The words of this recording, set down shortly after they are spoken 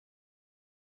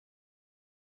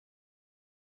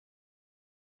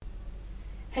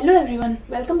Hello everyone,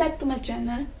 welcome back to my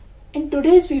channel. In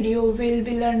today's video, we'll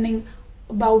be learning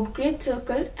about great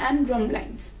circle and rhumb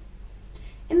lines.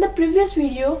 In the previous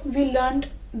video, we learned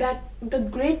that the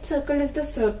great circle is the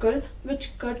circle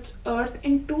which cuts Earth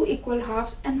in two equal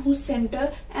halves and whose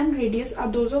center and radius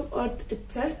are those of Earth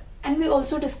itself. And we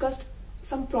also discussed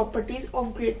some properties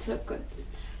of great circle,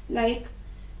 like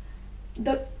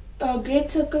the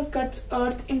great circle cuts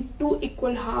Earth in two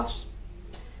equal halves.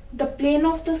 The plane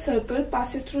of the circle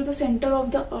passes through the center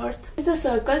of the Earth. Is the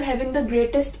circle having the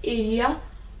greatest area.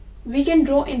 We can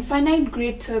draw infinite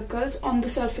great circles on the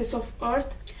surface of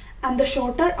Earth, and the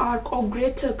shorter arc of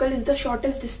great circle is the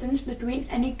shortest distance between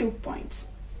any 2 points.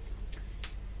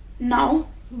 Now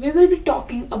we will be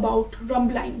talking about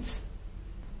rhumb lines.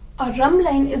 A rhumb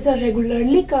line is a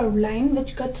regularly curved line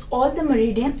which cuts all the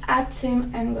meridian at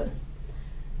same angle.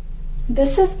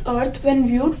 This is Earth when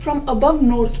viewed from above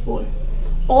North Pole.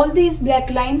 All these black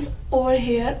lines over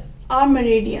here are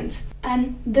meridians,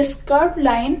 and this curved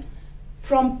line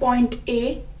from point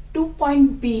A to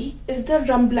point B is the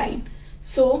rhumb line.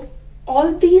 So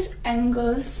all these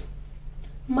angles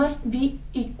must be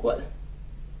equal.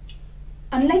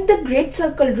 Unlike the great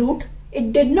circle route,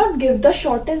 it did not give the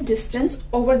shortest distance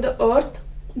over the Earth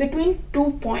between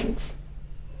 2 points.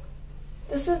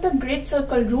 This is the great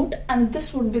circle route, and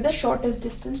this would be the shortest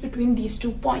distance between these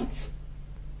 2 points.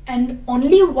 And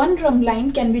only one rhumb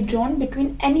line can be drawn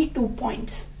between any 2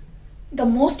 points. The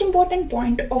most important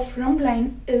point of rhumb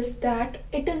line is that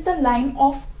it is the line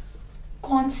of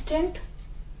constant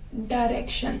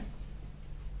direction.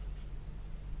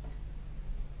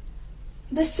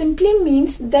 This simply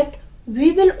means that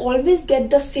we will always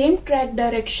get the same track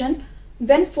direction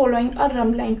when following a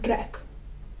rhumb line track.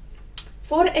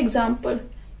 For example,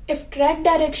 if track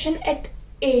direction at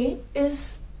A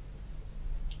is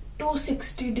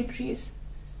 260 degrees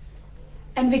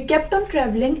and we kept on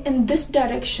traveling in this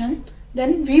direction,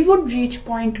 then we would reach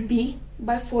point B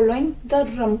by following the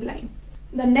rhumb line.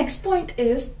 The next point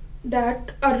is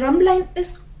that a rhumb line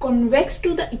is convex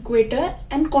to the equator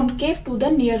and concave to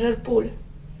the nearer pole.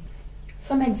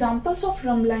 Some examples of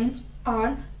rhumb line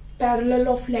are parallel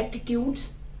of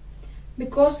latitudes,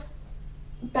 because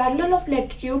parallel of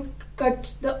latitude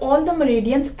cuts all the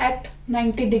meridians at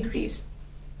 90 degrees.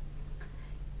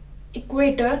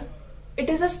 Equator, it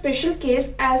is a special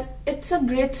case as it's a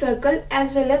great circle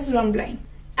as well as rhumb line.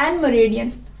 And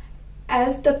meridian,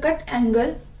 as the cut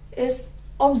angle is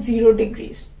of 0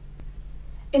 degrees.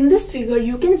 In this figure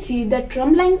you can see that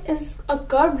rhumb line is a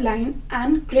curved line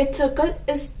and great circle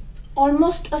is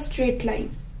almost a straight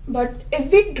line. But if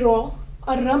we draw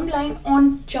a rhumb line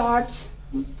on charts,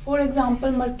 for example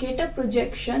Mercator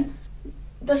projection,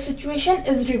 the situation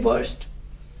is reversed.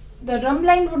 The rhumb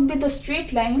line would be the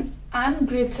straight line and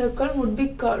great circle would be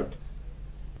curved.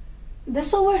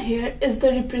 This over here is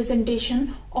the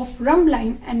representation of rhumb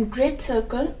line and great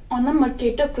circle on a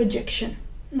Mercator projection.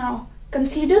 Now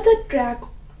consider the track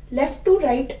left to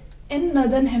right in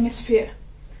northern hemisphere.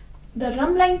 The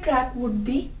rhumb line track would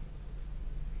be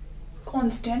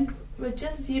constant, which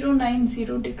is 090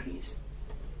 degrees.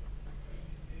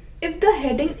 If the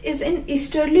heading is in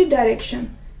easterly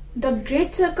direction, the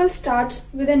great circle starts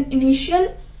with an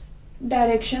initial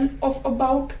direction of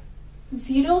about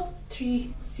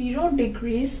 030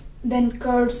 degrees, then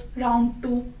curves round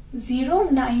to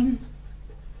 090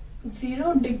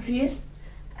 degrees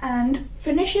and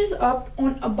finishes up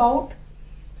on about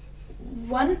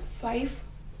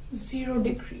 150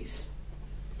 degrees.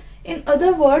 In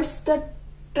other words, the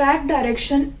track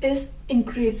direction is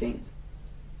increasing.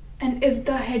 And if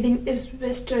the heading is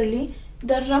westerly,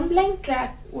 the rhumb line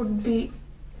track would be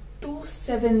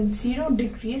 270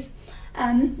 degrees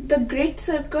and the great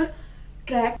circle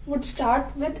track would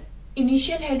start with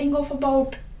initial heading of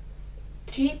about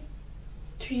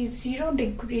 330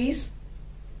 degrees,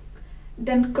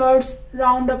 then curves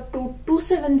round up to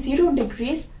 270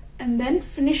 degrees and then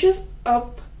finishes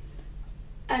up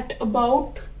at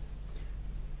about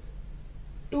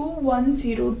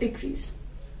 210 degrees.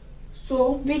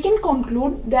 So we can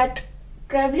conclude that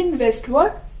traveling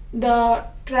westward, the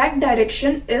track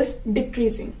direction is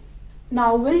decreasing.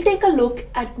 Now we'll take a look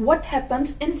at what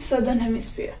happens in southern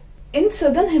hemisphere. In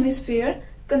southern hemisphere,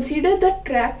 consider the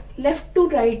track left to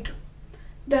right.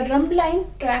 The rhumb line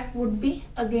track would be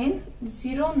again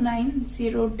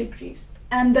 090 degrees.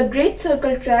 And the great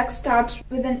circle track starts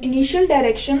with an initial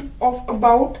direction of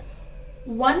about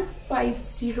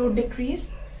 150 degrees,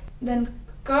 then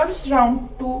curves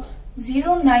round to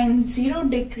 090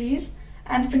 degrees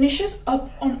and finishes up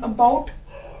on about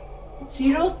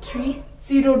 030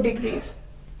 degrees.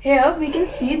 Here we can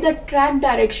see the track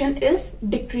direction is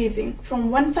decreasing. From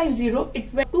 150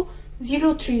 it went to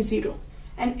 030,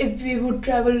 and if we would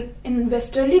travel in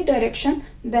westerly direction,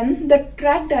 then the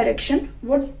track direction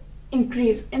would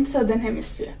increase in southern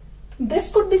hemisphere.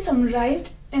 This could be summarized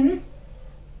in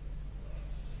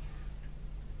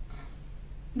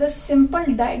the simple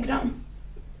diagram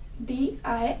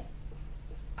DIID.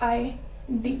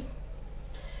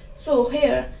 So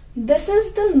here, this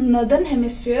is the northern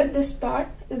hemisphere, this part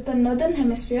is the northern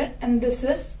hemisphere, and this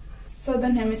is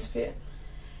southern hemisphere.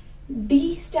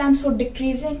 D stands for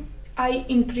decreasing, I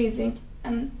increasing,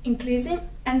 and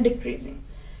decreasing.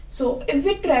 So if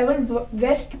we travel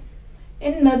west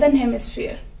in northern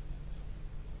hemisphere,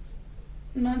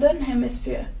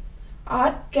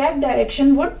 our track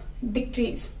direction would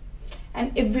decrease,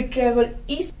 and if we travel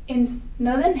east in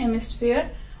northern hemisphere,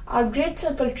 our great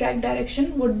circle track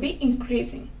direction would be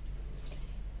increasing.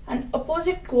 And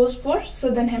opposite goes for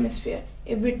southern hemisphere.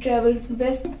 If we travel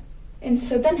west in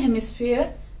southern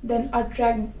hemisphere, then our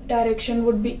track direction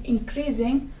would be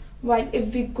increasing, while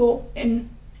if we go in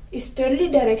easterly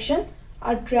direction,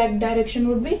 our track direction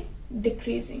would be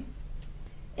decreasing.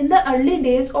 In the early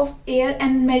days of air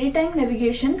and maritime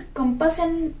navigation, compass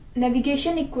and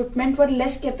navigation equipment were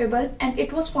less capable, and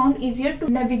it was found easier to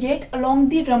navigate along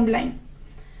the Rhumb line,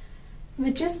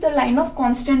 which is the line of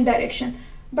constant direction.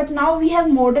 But now we have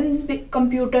modern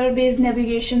computer-based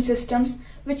navigation systems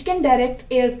which can direct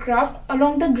aircraft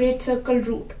along the Great Circle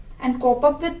route and cope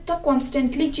up with the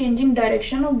constantly changing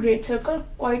direction of Great Circle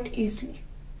quite easily.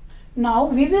 Now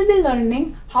we will be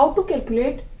learning how to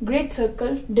calculate Great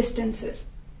Circle distances.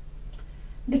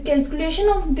 The calculation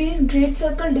of these Great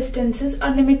Circle distances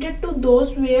are limited to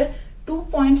those where 2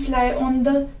 points lie on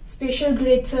the spatial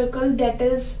Great Circle, that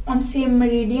is on same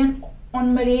meridian,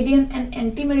 on meridian and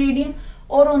anti-meridian,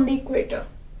 or on the equator.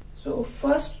 So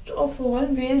first of all,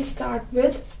 we'll start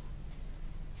with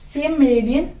same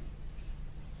meridian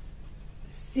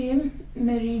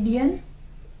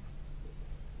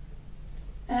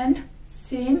and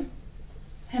same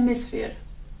hemisphere.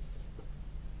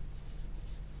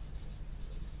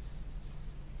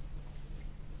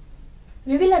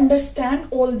 We will understand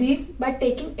all these by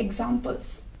taking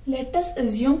examples. Let us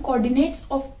assume coordinates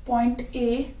of point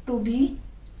A to be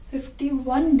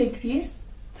 51 degrees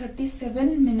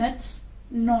 37 minutes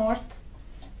north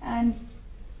and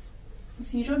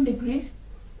 0 degrees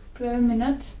 12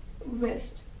 minutes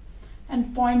west,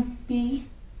 and point B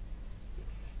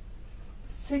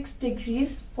 6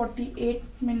 degrees 48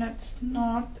 minutes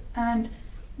north and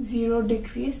 0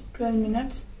 degrees 12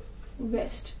 minutes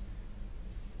west.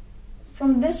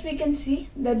 From this we can see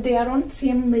that they are on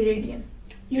same meridian.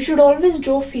 You should always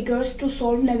draw figures to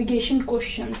solve navigation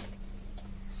questions.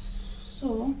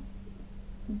 So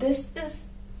this is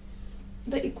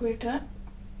the equator,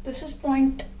 this is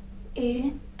point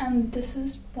A, and this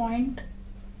is point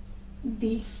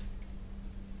B.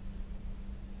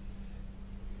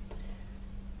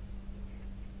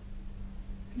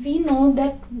 We know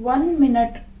that 1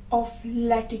 minute of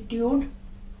latitude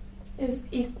is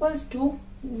equals to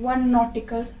 1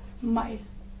 nautical mile.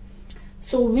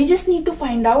 So we just need to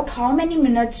find out how many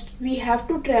minutes we have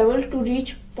to travel to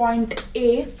reach point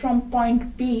A from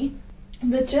point B,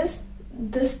 which is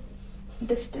this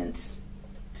distance.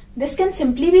 This can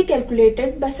simply be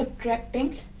calculated by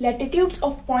subtracting latitudes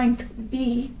of point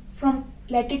B from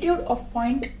latitude of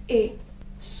point A.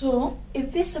 So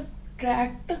if we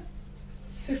subtract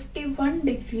 51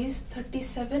 degrees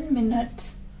 37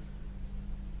 minutes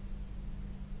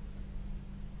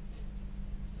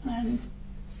and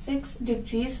 6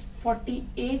 degrees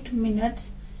 48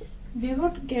 minutes, we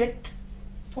would get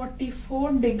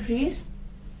 44 degrees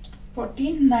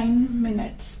 49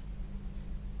 minutes.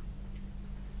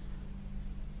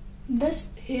 This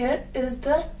here is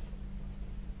the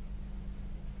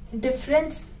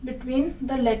difference between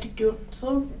the latitude,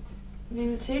 so we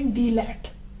will say D-lat.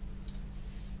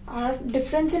 Our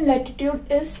difference in latitude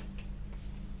is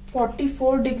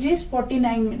 44 degrees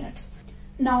 49 minutes.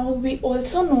 Now we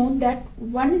also know that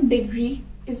 1 degree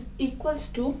is equals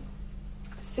to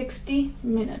 60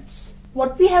 minutes.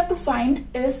 What we have to find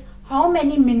is how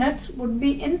many minutes would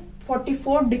be in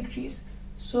 44 degrees.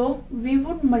 So we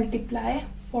would multiply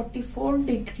 44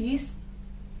 degrees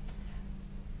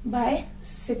by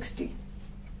 60,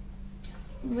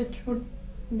 which would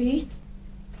be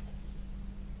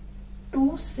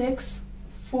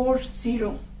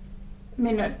 2640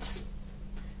 minutes.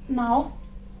 Now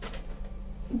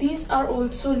these are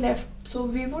also left, so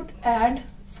we would add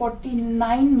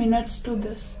 49 minutes to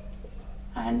this,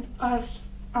 and our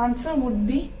answer would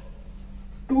be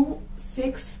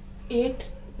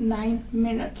 2689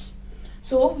 minutes.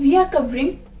 So we are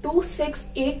covering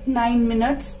 2689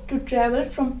 minutes to travel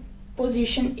from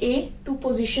position A to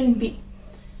position B.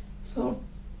 So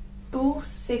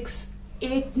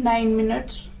 2689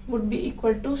 minutes would be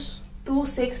equal to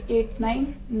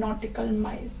 2689 nautical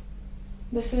mile.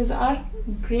 This is our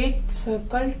great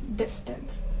circle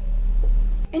distance.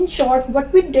 In short,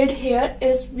 what we did here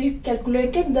is we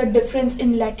calculated the difference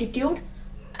in latitude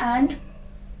and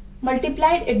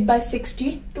multiplied it by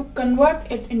 60 to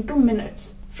convert it into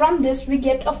minutes. From this we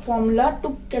get a formula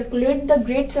to calculate the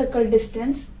great circle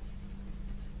distance,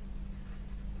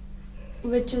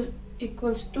 which is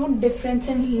equals to difference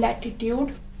in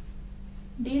latitude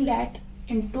dlat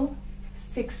into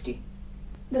 60.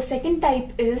 The second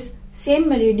type is same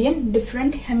meridian,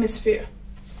 different hemisphere.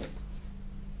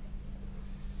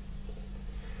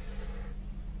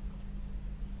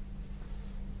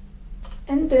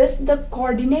 In this, the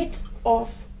coordinates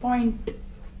of point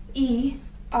E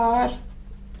are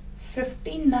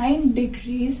 59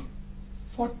 degrees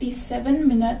 47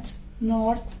 minutes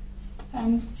north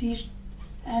and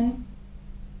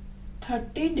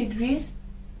 30 degrees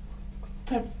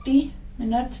 30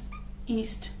 minutes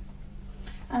east,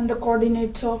 and the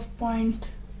coordinates of point,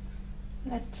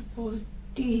 let's suppose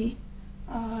D,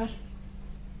 are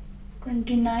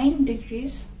 29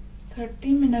 degrees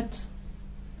 30 minutes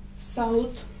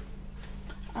south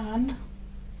and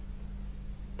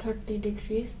 30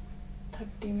 degrees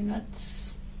 30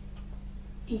 minutes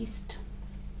east.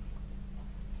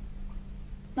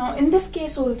 Now in this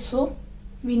case also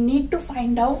we need to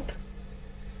find out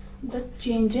the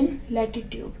change in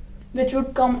latitude, which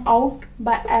would come out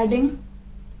by adding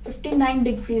 59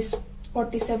 degrees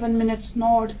 47 minutes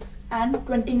north and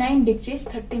 29 degrees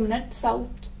 30 minutes south.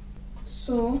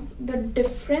 So the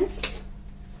difference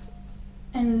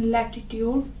in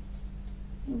latitude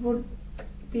would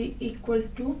be equal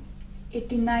to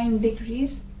 89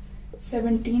 degrees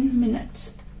 17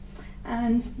 minutes,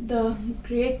 and the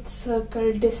great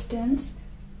circle distance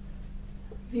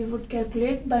we would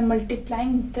calculate by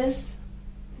multiplying this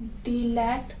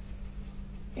dlat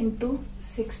into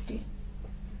 60.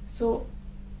 So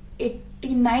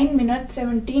 89 minutes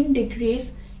 17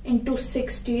 degrees into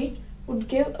 60 would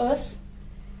give us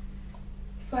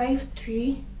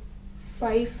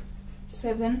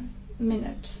 5357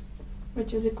 minutes,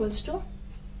 which is equals to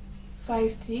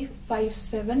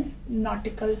 5357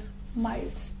 nautical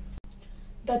miles.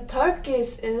 The third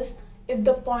case is if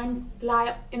the point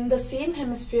lie in the same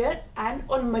hemisphere and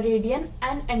on meridian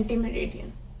and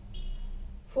anti-meridian.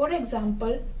 For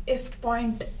example, if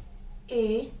point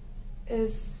A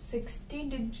is 60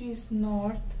 degrees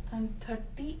north and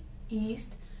 30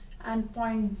 east and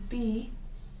point B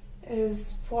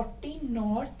is 40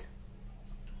 north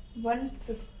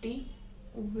 150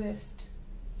 west,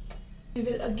 we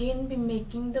will again be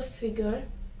making the figure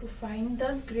to find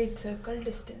the great circle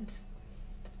distance.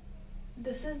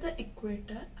 This is the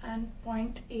equator and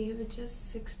point A, which is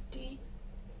 60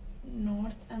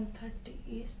 north and 30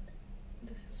 east.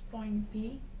 This is point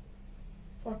B,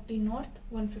 40 north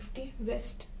 150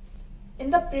 west. In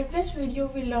the previous video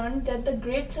we learned that the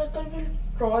great circle will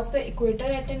cross the equator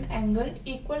at an angle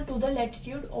equal to the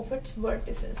latitude of its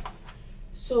vertices.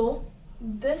 So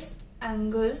this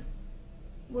angle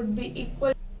would be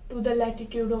equal to the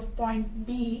latitude of point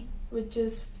B, which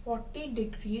is 40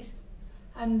 degrees,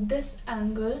 and this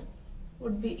angle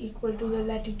would be equal to the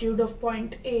latitude of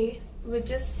point A,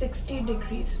 which is 60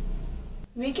 degrees.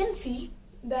 We can see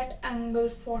that angle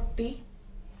 40,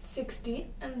 60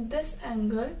 and this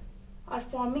angle are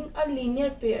forming a linear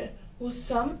pair whose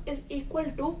sum is equal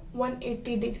to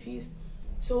 180 degrees.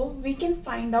 So we can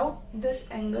find out this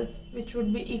angle, which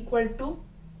would be equal to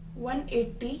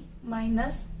 180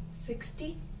 minus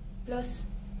 60 plus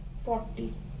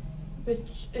 40,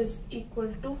 which is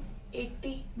equal to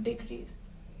 80 degrees.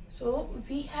 So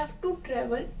we have to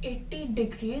travel 80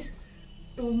 degrees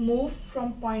to move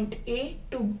from point A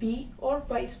to B or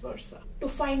vice versa. To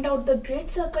find out the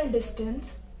great circle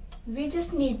distance, we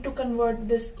just need to convert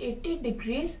this 80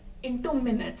 degrees into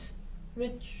minutes,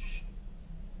 which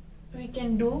we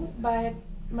can do by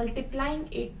multiplying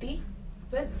 80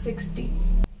 with 60,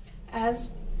 as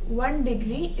 1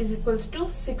 degree is equals to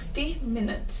 60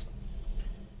 minutes.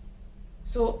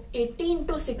 So 80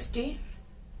 into 60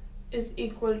 is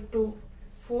equal to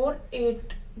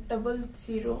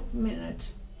 4800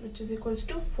 minutes, which is equals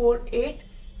to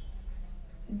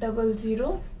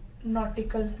 4800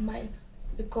 nautical mile,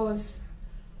 because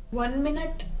 1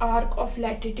 minute arc of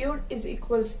latitude is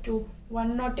equals to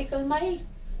 1 nautical mile.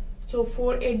 So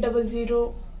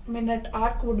 4800 minute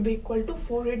arc would be equal to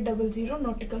 4800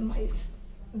 nautical miles.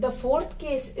 The fourth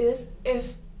case is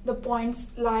if the points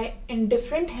lie in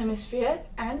different hemisphere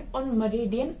and on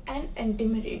meridian and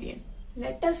anti-meridian.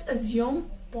 Let us assume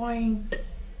point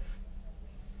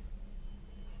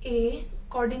A,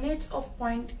 coordinates of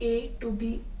point A to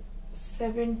be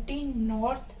 70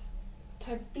 north,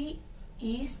 30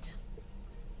 east,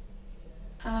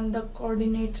 and the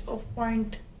coordinates of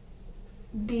point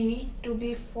B to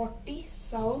be 40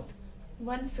 south,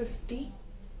 150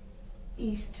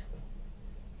 east.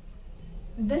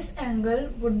 This angle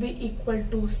would be equal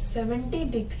to 70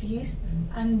 degrees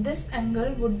and this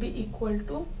angle would be equal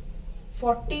to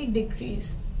 40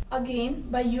 degrees. Again,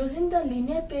 by using the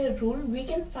linear pair rule, we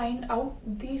can find out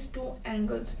these two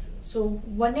angles. So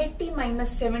 180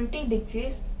 minus 70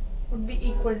 degrees would be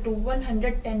equal to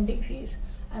 110 degrees,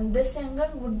 and this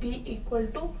angle would be equal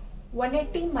to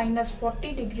 180 minus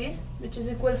 40 degrees, which is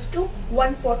equals to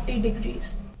 140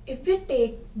 degrees. If we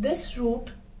take this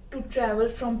route to travel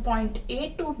from point A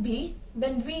to B,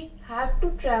 then we have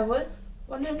to travel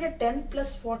 110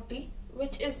 plus 40,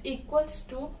 which is equals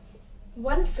to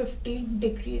 150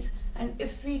 degrees. And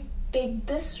if we take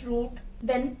this route,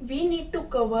 then we need to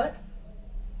cover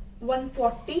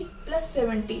 140 plus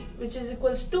 70, which is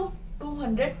equals to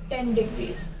 210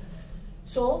 degrees.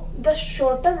 So the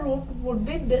shorter route would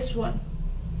be this one.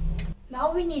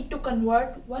 Now we need to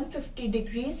convert 150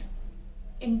 degrees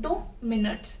into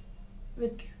minutes,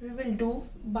 which we will do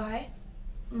by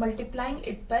multiplying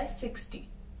it by 60,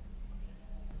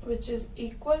 which is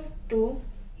equal to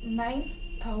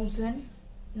 9,000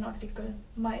 nautical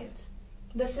miles.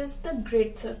 This is the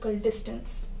great circle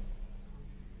distance.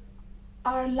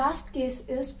 Our last case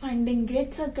is finding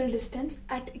great circle distance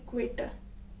at equator.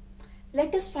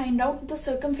 Let us find out the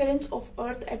circumference of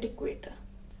Earth at equator.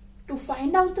 To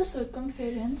find out the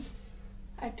circumference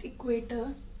at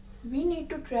equator, we need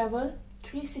to travel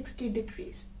 360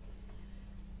 degrees.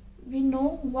 We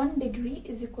know 1 degree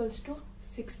is equals to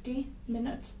 60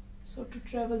 minutes. So to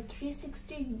travel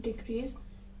 360 degrees,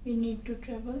 we need to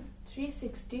travel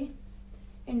 360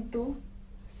 into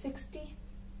 60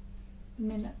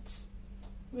 minutes,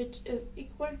 which is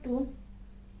equal to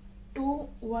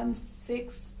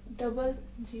 21600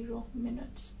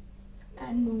 minutes.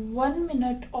 And 1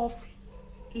 minute of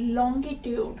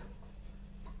longitude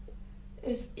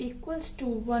is equals to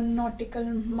 1 nautical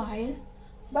mile,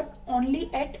 but only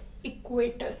at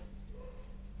equator.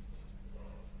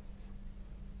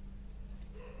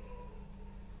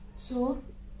 So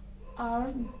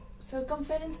our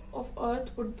circumference of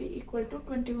Earth would be equal to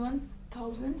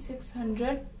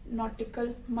 21,600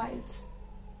 nautical miles.